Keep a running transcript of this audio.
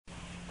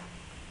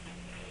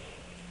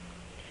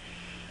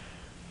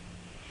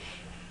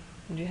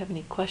Do you have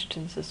any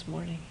questions this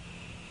morning?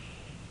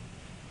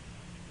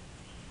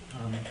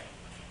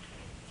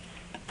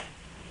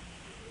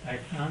 I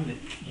found that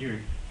your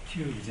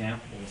two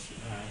examples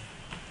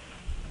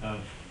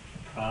of the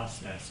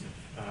process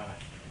of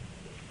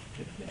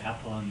the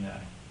apple and the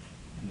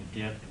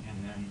dip,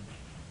 and then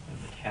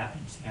of the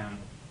tapping sound,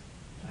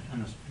 I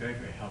found those very,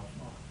 very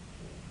helpful.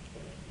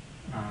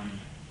 And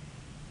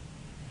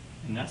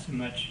not so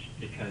much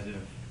because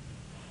of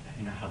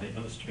how they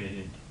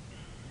illustrated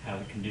how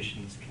the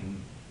conditions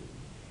can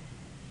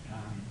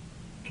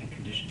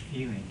condition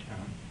feeling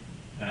tone,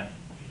 but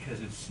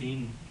because of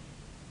seeing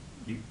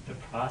the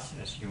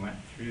process you went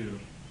through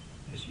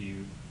as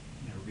you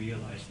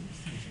realized these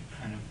things are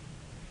kind of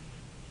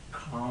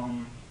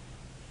calm,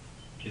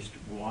 just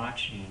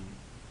watching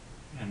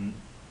and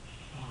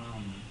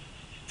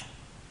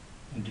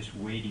just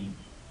waiting,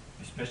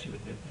 especially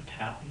with the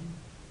tapping,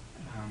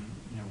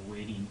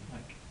 waiting,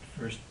 like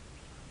first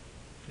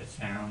the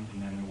sound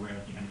and then aware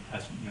of the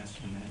unpleasantness,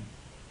 and then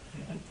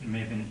there may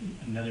have been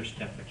another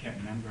step I can't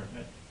remember,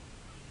 but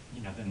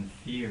then the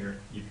fear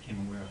you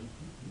became aware of a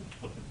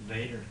little bit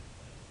later,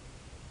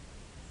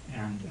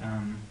 and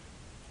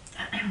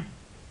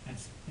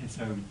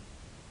so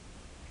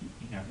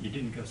you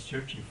didn't go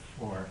searching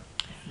for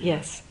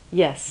fear.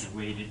 Yes, you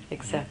waited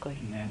exactly,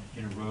 and then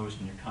it arose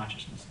in your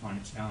consciousness on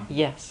its own.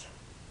 Yes.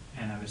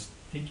 And I was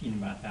thinking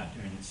about that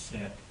during the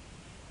set.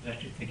 I was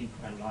actually thinking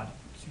quite a lot.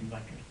 It seemed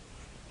like a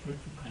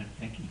fruitful kind of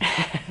thinking.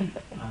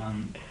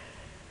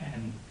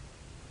 And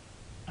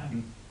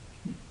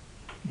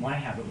my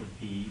habit would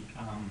be,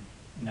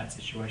 in that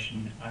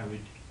situation, I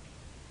would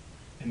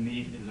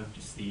immediately look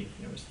to see if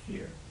there was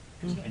fear,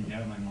 because I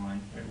know my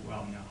mind very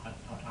well, know how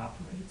it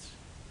operates.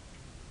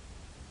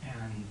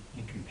 And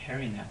in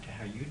comparing that to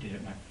how you did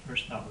it, my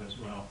first thought was,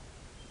 well,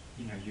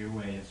 your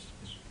way is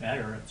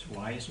better, it's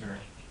wiser.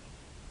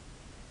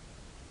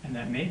 And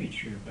that may be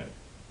true, but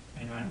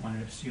I don't want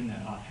to assume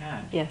that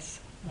offhand. Yes.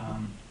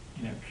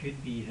 It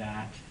could be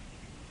that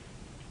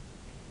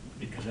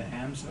because I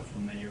am so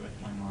familiar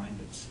with my mind,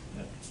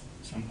 that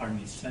some part of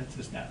me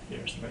senses that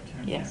fear, so I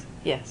turn there.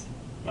 Yes.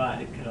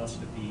 But it could also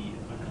be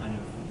a kind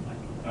of like,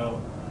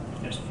 oh,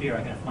 if there's fear,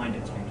 I gotta find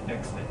it so I can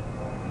fix it.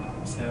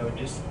 So it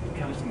just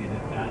comes to me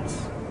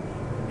that's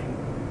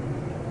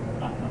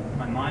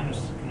my mind is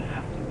going to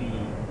have to be,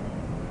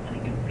 I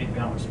think, in a pretty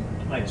balanced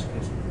place,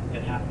 because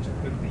it happens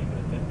quickly,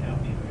 but that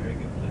would be a very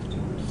good place to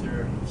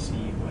observe and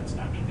see what's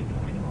actually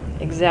going on.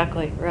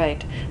 Exactly,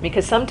 right.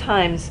 Because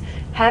sometimes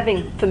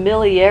having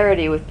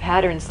familiarity with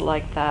patterns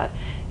like that,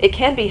 it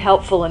can be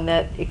helpful in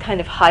that it kind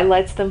of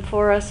highlights them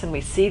for us and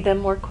we see them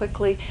more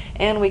quickly,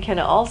 and we can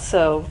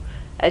also,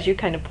 as you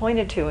kind of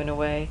pointed to in a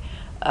way,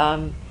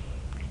 kind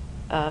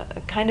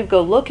of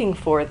go looking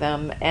for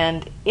them,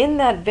 and in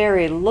that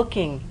very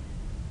looking,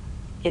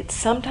 it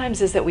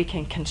sometimes is that we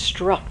can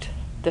construct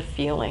the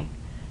feeling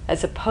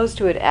as opposed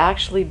to it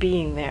actually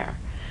being there.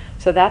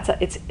 So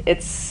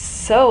it's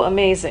so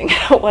amazing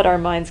what our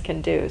minds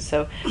can do.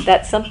 So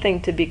that's something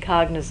to be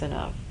cognizant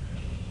of.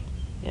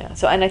 Yeah.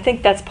 So, and I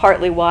think that's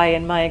partly why,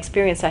 in my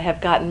experience, I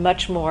have gotten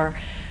much more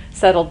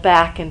settled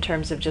back in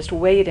terms of just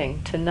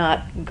waiting, to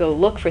not go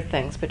look for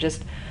things, but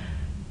just,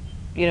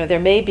 there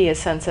may be a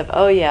sense of,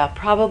 oh yeah,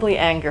 probably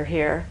anger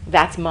here.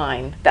 That's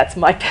mine. That's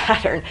my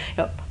pattern.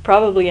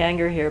 Probably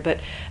anger here. But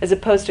as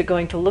opposed to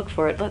going to look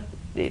for it,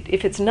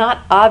 if it's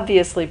not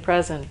obviously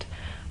present,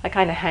 I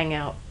kind of hang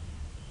out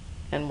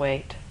and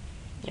wait.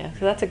 Yeah. So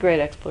that's a great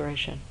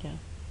exploration. Yeah.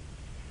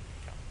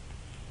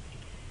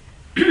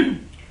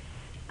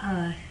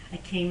 I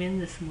came in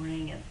this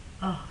morning and,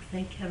 oh,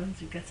 thank heavens,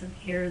 we've got some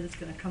air that's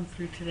going to come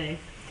through today.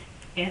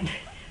 And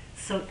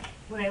so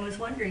what I was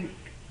wondering,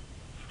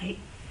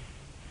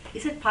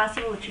 is it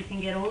possible that you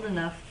can get old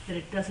enough that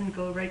it doesn't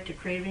go right to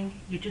craving?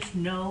 You just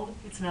know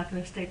it's not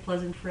going to stay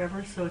pleasant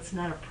forever, so it's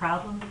not a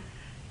problem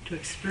to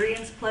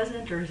experience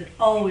pleasant, or is it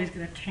always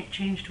going to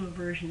change to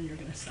aversion and you're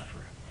going to suffer?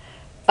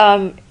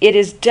 It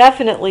is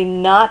definitely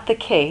not the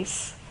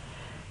case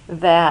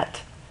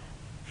that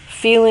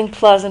feeling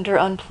pleasant or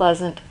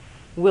unpleasant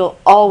will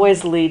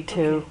always lead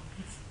to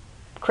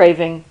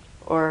craving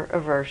or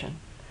aversion.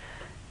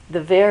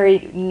 The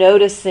very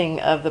noticing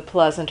of the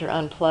pleasant or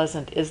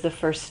unpleasant is the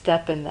first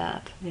step in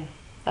that. Yeah.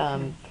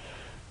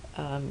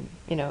 And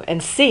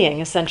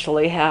seeing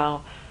essentially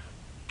how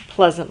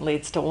pleasant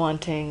leads to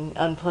wanting,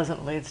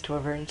 unpleasant leads to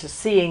aversion, just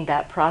seeing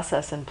that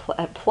process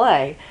at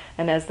play.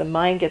 And as the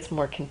mind gets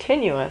more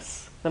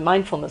continuous, the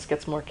mindfulness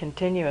gets more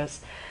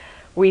continuous,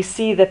 we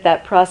see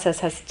that process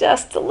has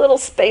just a little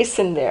space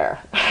in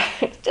there,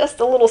 just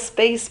a little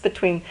space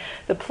between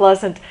the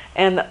pleasant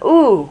and the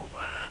ooh.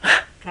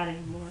 Got any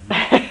more?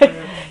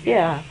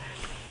 Yeah.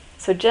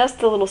 So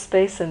just a little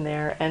space in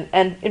there,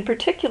 and in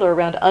particular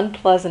around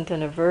unpleasant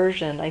and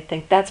aversion, I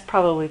think that's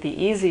probably the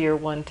easier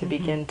one to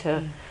begin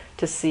to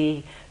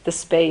see the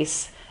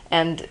space.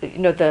 And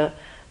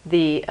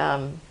the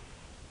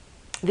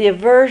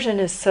aversion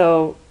is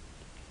so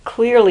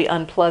clearly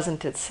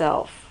unpleasant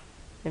itself.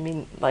 I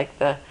mean,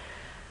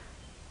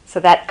 so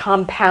that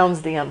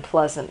compounds the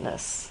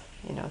unpleasantness.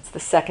 it's the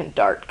second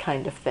dart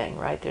kind of thing,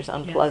 right? There's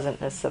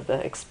unpleasantness of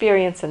the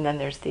experience, and then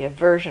there's the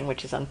aversion,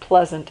 which is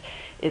unpleasant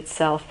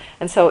itself.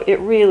 And so it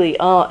really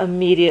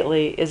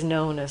immediately is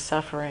known as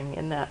suffering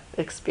in that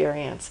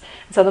experience.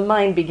 And so the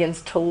mind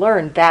begins to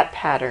learn that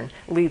pattern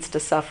leads to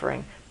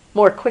suffering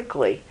more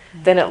quickly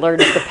than it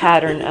learns the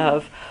pattern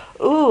of,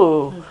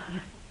 ooh,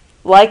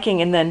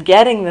 liking and then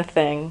getting the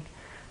thing,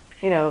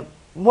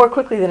 more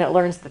quickly than it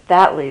learns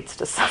that leads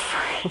to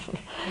suffering.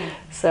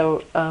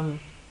 So,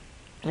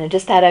 and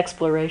just that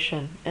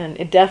exploration, and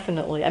it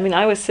definitely,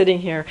 I was sitting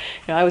here,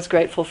 I was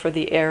grateful for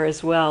the air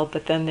as well,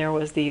 but then there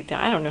was I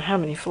don't know how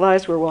many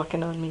flies were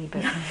walking on me,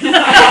 but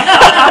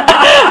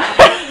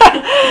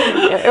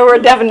there were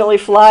definitely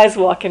flies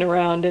walking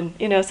around, and,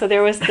 so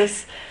there was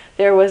the,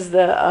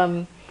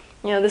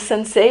 the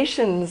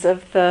sensations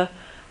of the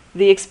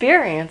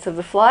experience of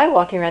the fly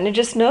walking around, and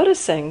just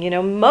noticing,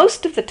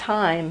 most of the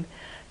time,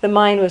 the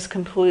mind was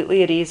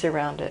completely at ease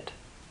around it,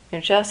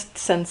 just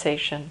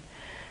sensation.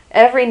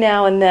 Every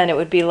now and then it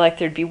would be like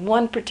there'd be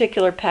one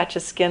particular patch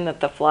of skin that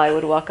the fly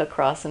would walk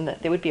across, and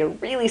that there would be a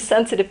really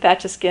sensitive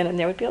patch of skin, and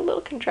there would be a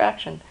little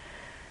contraction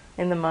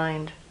in the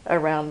mind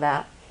around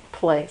that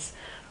place.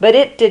 But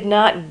it did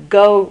not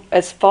go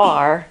as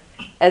far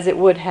as it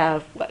would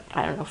have,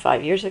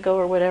 5 years ago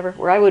or whatever,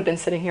 where I would have been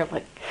sitting here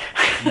like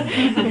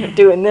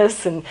doing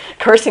this and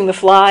cursing the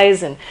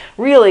flies, and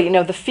really,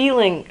 the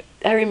feeling.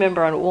 I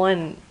remember on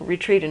one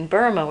retreat in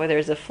Burma where there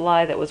was a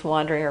fly that was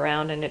wandering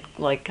around, and it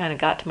kind of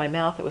got to my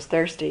mouth. It was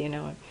thirsty, It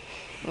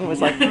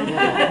was like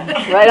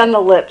right on the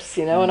lips,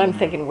 and I'm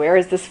thinking, where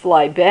has this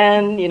fly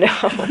been, and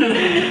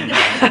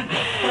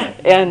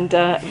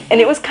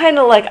it was kind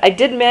of like I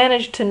did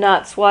manage to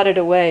not swat it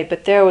away,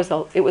 but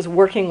it was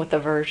working with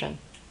aversion.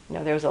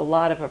 There was a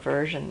lot of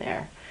aversion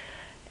there,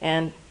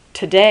 and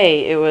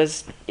today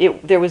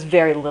there was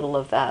very little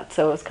of that.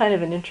 So it was kind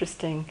of an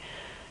interesting.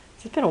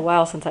 It's been a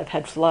while since I've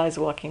had flies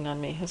walking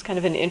on me. It was kind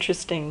of an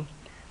interesting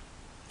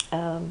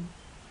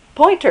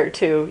pointer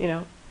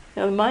to,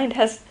 the mind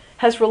has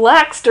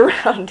relaxed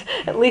around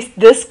at least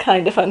this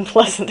kind of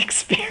unpleasant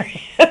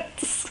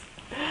experience.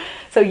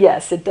 So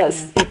yes, it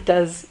does. Yeah. It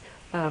does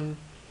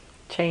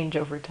change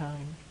over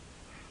time.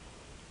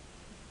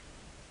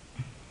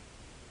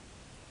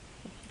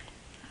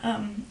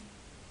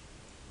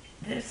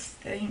 This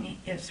thing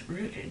is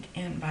rooted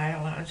in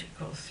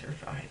biological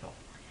survival,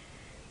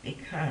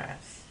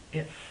 because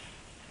if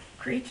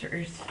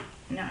creatures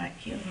not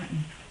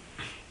human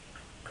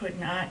could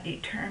not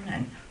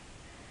determine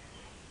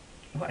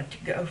what to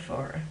go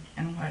for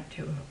and what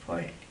to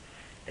avoid,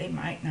 they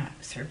might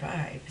not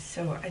survive.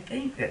 So I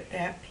think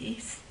that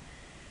piece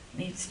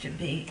needs to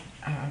be,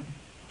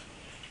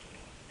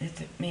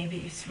 it's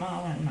maybe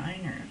small and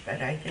minor,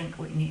 but I think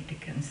we need to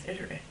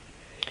consider it.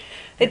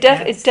 It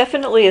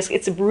definitely is.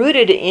 It's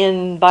rooted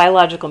in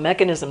biological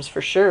mechanisms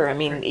for sure.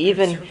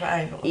 Even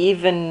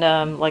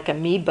like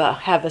amoeba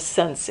have a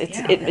sense.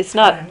 It's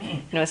not.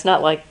 It's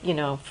not like we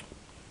don't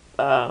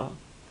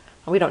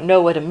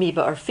know what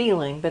amoeba are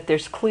feeling, but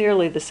there's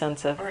clearly the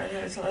sense of. Or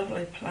those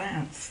lovely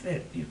plants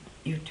that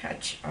you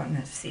touch on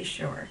the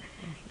seashore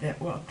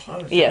that will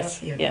close up.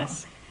 Yes. Yeah.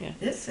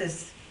 This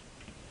is.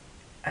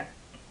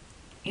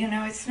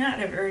 It's not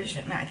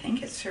aversion. I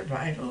think it's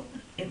survival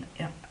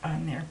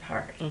on their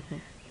part. Mm-hmm.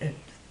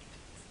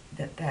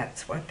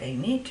 That's what they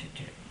need to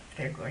do if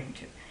they're going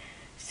to.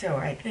 So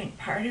I think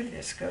part of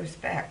this goes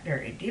back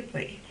very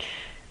deeply.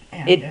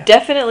 And, it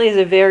definitely is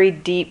a very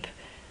deep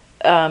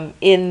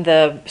in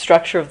the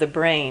structure of the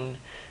brain.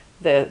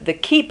 The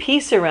key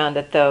piece around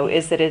it, though,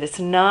 is that it is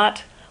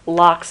not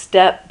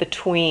lockstep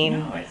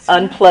between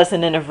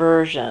unpleasant and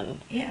aversion.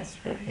 Yes,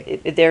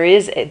 right.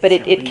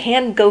 It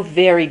can go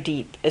very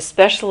deep,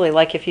 especially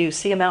like if you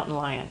see a mountain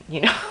lion,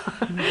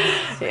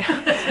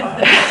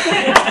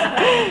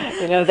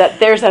 that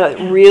there's a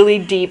really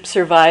deep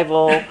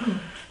survival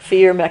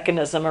fear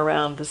mechanism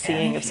around the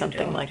seeing of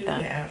something like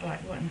that.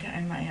 Like one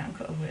time my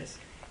uncle was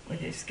with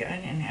his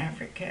gun in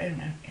Africa,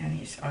 and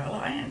he saw a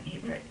lion.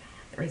 There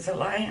was a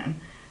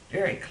lion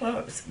very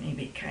close,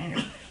 maybe kind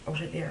of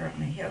over there on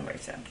the hill or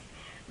something,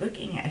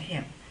 looking at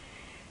him.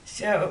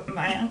 So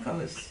my uncle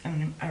is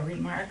a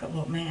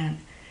remarkable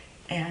man,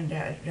 and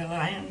the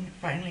lion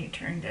finally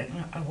turned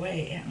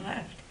away and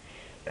left.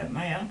 But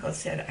my uncle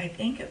said, I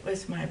think it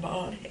was my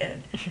bald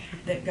head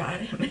that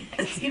got him,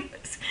 as he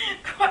was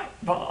quite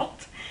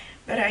bald.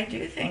 But I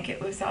do think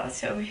it was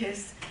also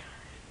his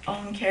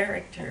own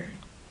character.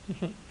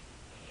 Mm-hmm.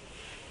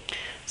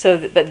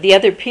 So, but the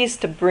other piece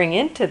to bring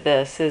into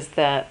this is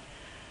that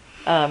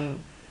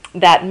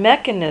that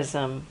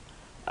mechanism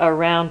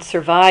around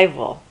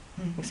survival,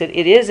 mm-hmm.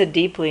 It is a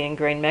deeply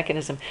ingrained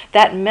mechanism.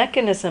 That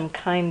mechanism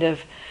kind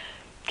of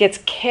gets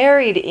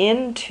carried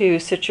into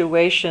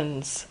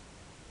situations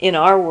in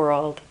our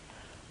world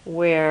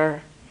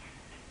where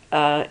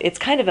it's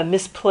kind of a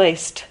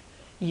misplaced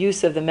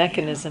use of the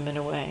mechanism in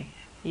a way.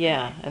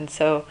 Yeah, and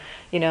so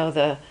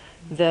the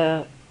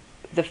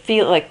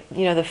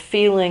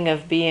feeling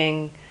of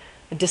being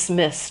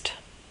dismissed,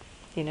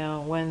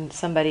 when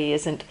somebody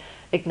isn't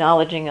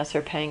acknowledging us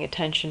or paying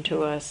attention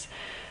to us,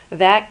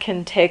 that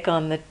can take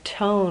on the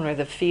tone or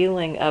the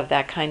feeling of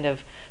that kind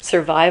of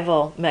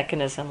survival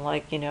mechanism,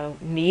 like,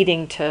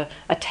 needing to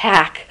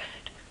attack.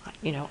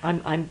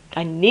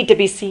 I need to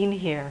be seen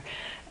here,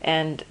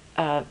 and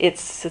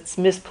it's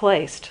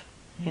misplaced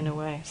in a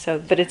way. So,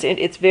 but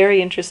it's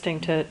very interesting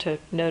to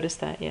notice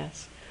that.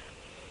 Yes.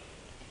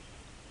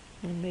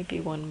 And maybe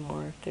one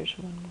more, if there's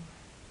one more.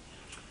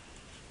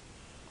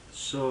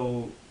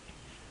 So,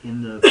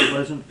 in the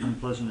pleasant,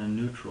 unpleasant, and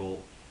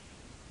neutral,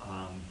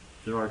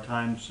 there are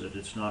times that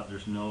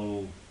there's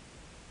no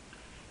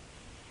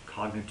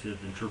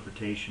cognitive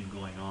interpretation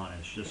going on.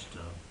 It's just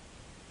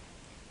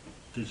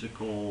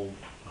physical,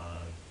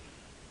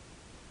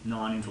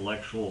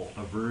 non-intellectual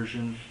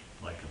aversion,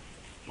 like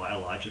a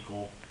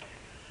biological,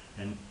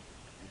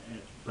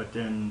 but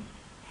then.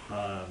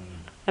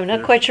 I'm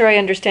not quite sure I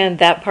understand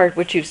that part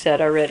which you've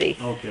said already.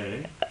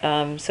 Okay.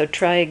 So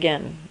try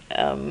again.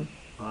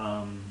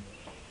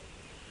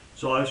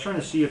 So I was trying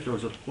to see if there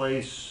was a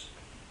place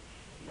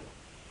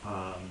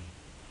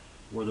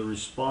where the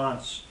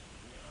response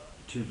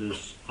to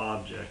this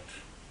object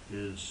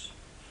is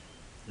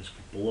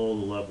below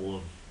the level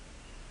of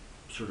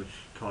sort of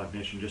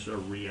cognition, just a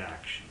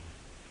reaction.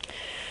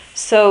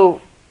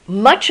 So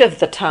much of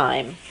the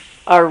time,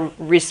 our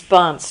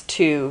response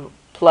to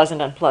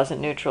pleasant,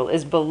 unpleasant, neutral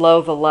is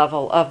below the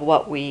level of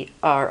what we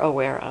are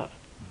aware of.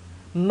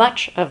 Mm-hmm.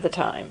 Much of the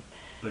time.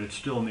 But it's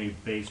still maybe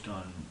based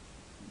on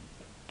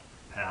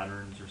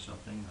patterns or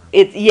something. Or?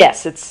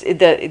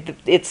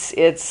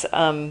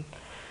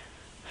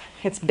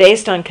 It's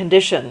based on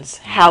conditions,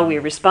 how we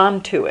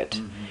respond to it.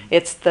 Mm-hmm.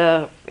 It's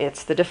the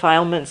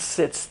defilements,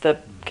 it's the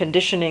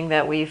conditioning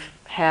that we've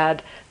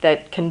had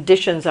that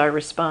conditions our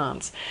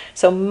response.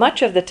 So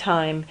much of the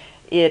time,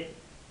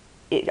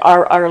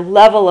 our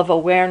level of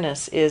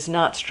awareness is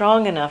not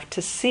strong enough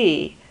to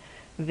see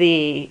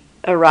the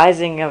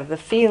arising of the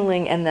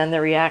feeling and then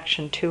the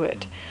reaction to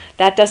it. Mm-hmm.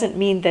 That doesn't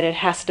mean that it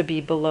has to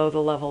be below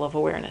the level of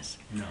awareness.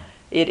 No.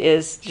 It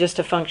is just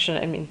a function.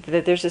 I mean,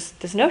 there's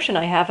this notion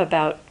I have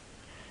about,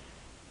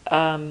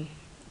 and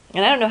I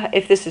don't know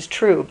if this is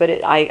true, but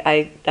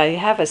I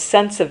have a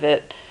sense of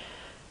it,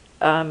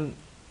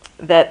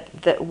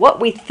 that what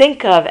we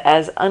think of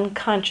as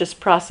unconscious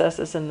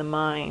processes in the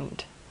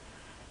mind,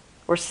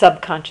 or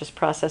subconscious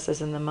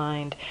processes in the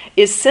mind,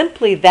 is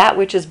simply that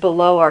which is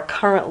below our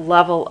current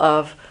level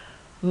of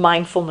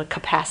mindfulness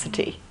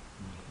capacity.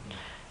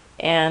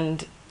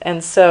 And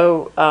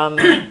so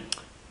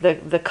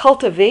the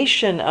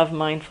cultivation of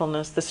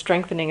mindfulness, the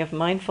strengthening of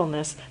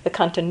mindfulness, the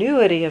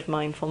continuity of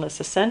mindfulness,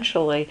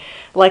 essentially,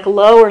 like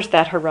lowers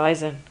that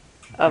horizon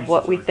of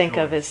what we think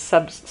of as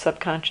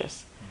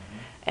subconscious.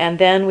 And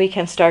then we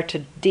can start to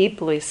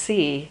deeply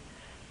see,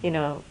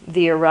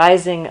 the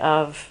arising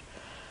of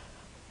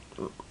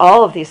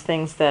all of these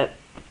things that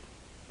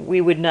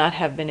we would not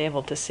have been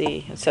able to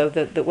see. And so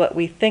what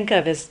we think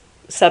of as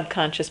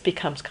subconscious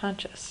becomes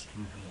conscious.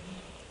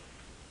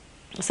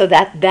 Mm-hmm. So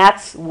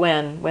that's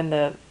when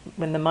the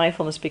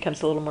mindfulness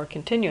becomes a little more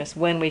continuous,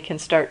 when we can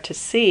start to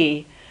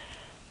see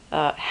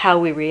how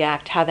we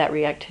react, how that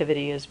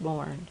reactivity is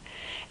born.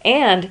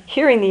 And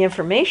hearing the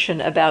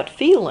information about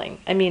feeling.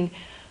 I mean,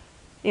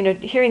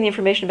 hearing the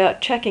information about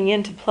checking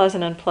into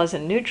pleasant,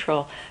 unpleasant,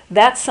 neutral,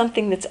 that's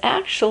something that's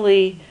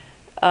actually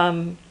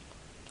can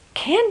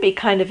be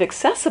kind of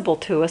accessible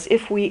to us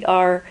if we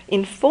are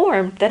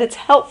informed that it's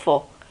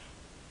helpful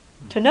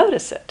to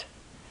notice it.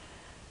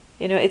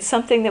 It's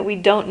something that we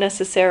don't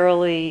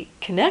necessarily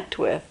connect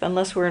with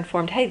unless we're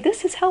informed, hey,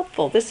 this is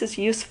helpful, this is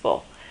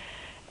useful.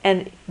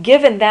 And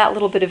given that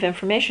little bit of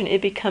information, it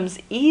becomes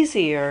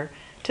easier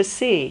to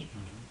see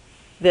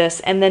this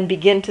and then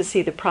begin to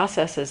see the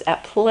processes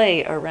at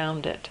play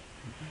around it.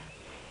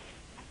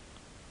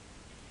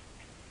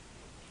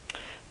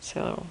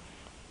 So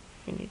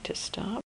we need to stop.